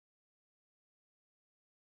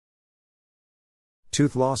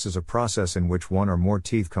Tooth loss is a process in which one or more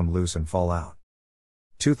teeth come loose and fall out.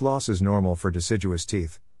 Tooth loss is normal for deciduous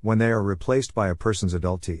teeth, when they are replaced by a person's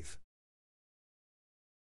adult teeth.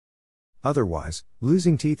 Otherwise,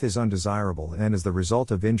 losing teeth is undesirable and is the result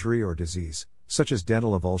of injury or disease, such as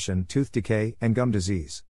dental avulsion, tooth decay, and gum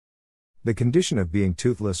disease. The condition of being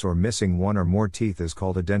toothless or missing one or more teeth is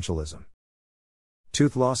called edentulism.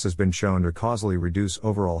 Tooth loss has been shown to causally reduce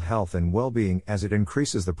overall health and well-being as it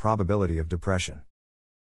increases the probability of depression.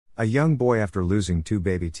 A young boy after losing 2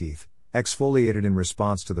 baby teeth, exfoliated in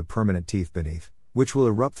response to the permanent teeth beneath, which will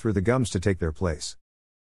erupt through the gums to take their place.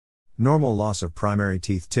 Normal loss of primary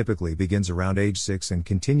teeth typically begins around age 6 and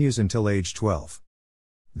continues until age 12.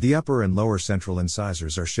 The upper and lower central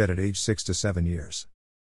incisors are shed at age 6 to 7 years.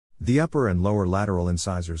 The upper and lower lateral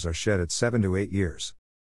incisors are shed at 7 to 8 years.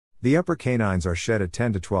 The upper canines are shed at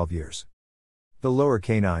 10 to 12 years. The lower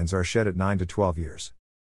canines are shed at 9 to 12 years.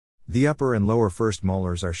 The upper and lower first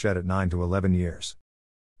molars are shed at 9 to 11 years.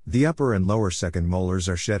 The upper and lower second molars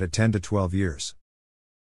are shed at 10 to 12 years.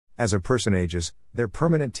 As a person ages, their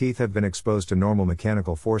permanent teeth have been exposed to normal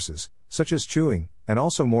mechanical forces, such as chewing, and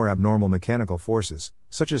also more abnormal mechanical forces,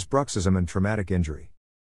 such as bruxism and traumatic injury.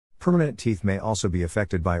 Permanent teeth may also be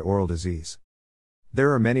affected by oral disease.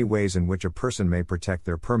 There are many ways in which a person may protect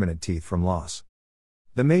their permanent teeth from loss.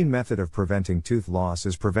 The main method of preventing tooth loss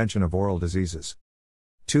is prevention of oral diseases.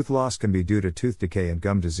 Tooth loss can be due to tooth decay and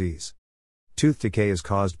gum disease. Tooth decay is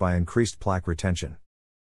caused by increased plaque retention.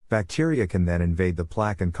 Bacteria can then invade the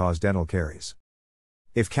plaque and cause dental caries.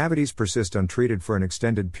 If cavities persist untreated for an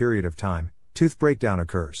extended period of time, tooth breakdown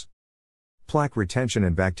occurs. Plaque retention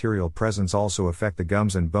and bacterial presence also affect the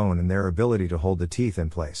gums and bone and their ability to hold the teeth in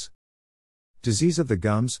place. Disease of the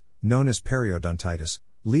gums, known as periodontitis,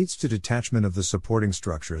 leads to detachment of the supporting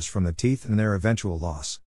structures from the teeth and their eventual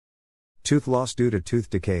loss. Tooth loss due to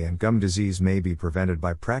tooth decay and gum disease may be prevented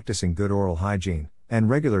by practicing good oral hygiene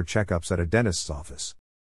and regular checkups at a dentist's office.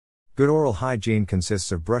 Good oral hygiene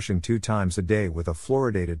consists of brushing 2 times a day with a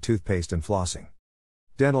fluoridated toothpaste and flossing.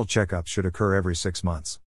 Dental checkups should occur every 6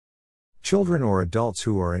 months. Children or adults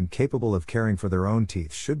who are incapable of caring for their own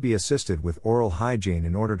teeth should be assisted with oral hygiene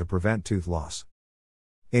in order to prevent tooth loss.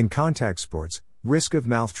 In contact sports, risk of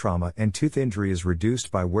mouth trauma and tooth injury is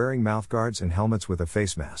reduced by wearing mouthguards and helmets with a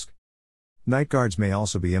face mask. Night guards may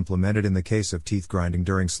also be implemented in the case of teeth grinding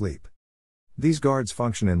during sleep. These guards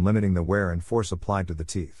function in limiting the wear and force applied to the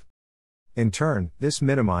teeth. In turn, this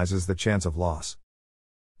minimizes the chance of loss.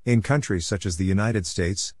 In countries such as the United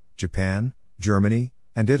States, Japan, Germany,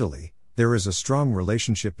 and Italy, there is a strong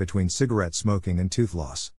relationship between cigarette smoking and tooth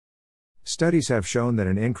loss. Studies have shown that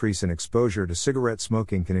an increase in exposure to cigarette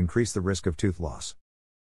smoking can increase the risk of tooth loss.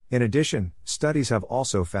 In addition, studies have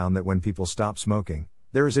also found that when people stop smoking,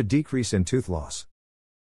 there is a decrease in tooth loss.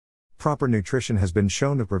 Proper nutrition has been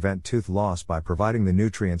shown to prevent tooth loss by providing the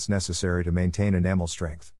nutrients necessary to maintain enamel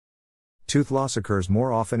strength. Tooth loss occurs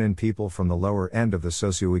more often in people from the lower end of the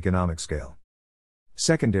socioeconomic scale.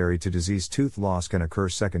 Secondary to disease, tooth loss can occur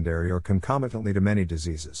secondary or concomitantly to many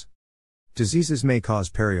diseases. Diseases may cause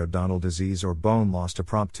periodontal disease or bone loss to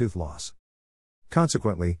prompt tooth loss.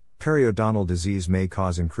 Consequently, periodontal disease may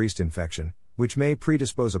cause increased infection, which may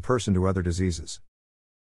predispose a person to other diseases.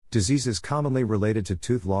 Diseases commonly related to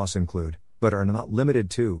tooth loss include, but are not limited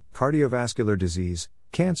to, cardiovascular disease,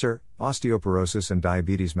 cancer, osteoporosis, and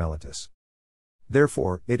diabetes mellitus.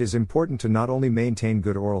 Therefore, it is important to not only maintain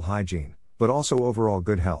good oral hygiene, but also overall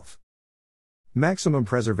good health. Maximum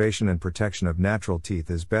preservation and protection of natural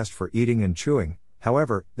teeth is best for eating and chewing.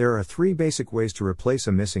 However, there are 3 basic ways to replace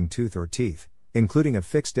a missing tooth or teeth, including a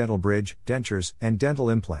fixed dental bridge, dentures, and dental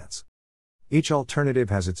implants. Each alternative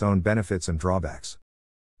has its own benefits and drawbacks.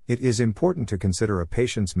 It is important to consider a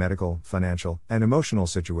patient's medical, financial, and emotional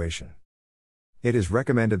situation. It is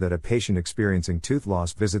recommended that a patient experiencing tooth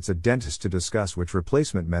loss visits a dentist to discuss which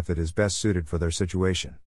replacement method is best suited for their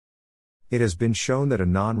situation. It has been shown that a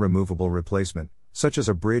non-removable replacement, such as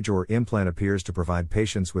a bridge or implant, appears to provide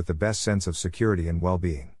patients with the best sense of security and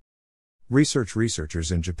well-being.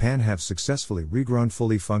 Researchers in Japan have successfully regrown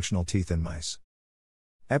fully functional teeth in mice.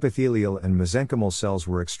 Epithelial and mesenchymal cells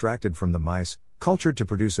were extracted from the mice, cultured to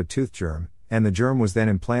produce a tooth germ, and the germ was then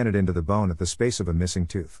implanted into the bone at the space of a missing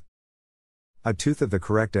tooth. A tooth of the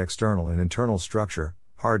correct external and internal structure,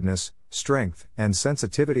 hardness, strength, and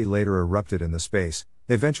sensitivity later erupted in the space,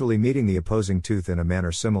 eventually meeting the opposing tooth in a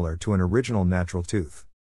manner similar to an original natural tooth.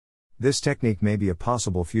 This technique may be a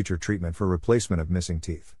possible future treatment for replacement of missing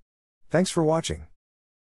teeth. Thanks for watching.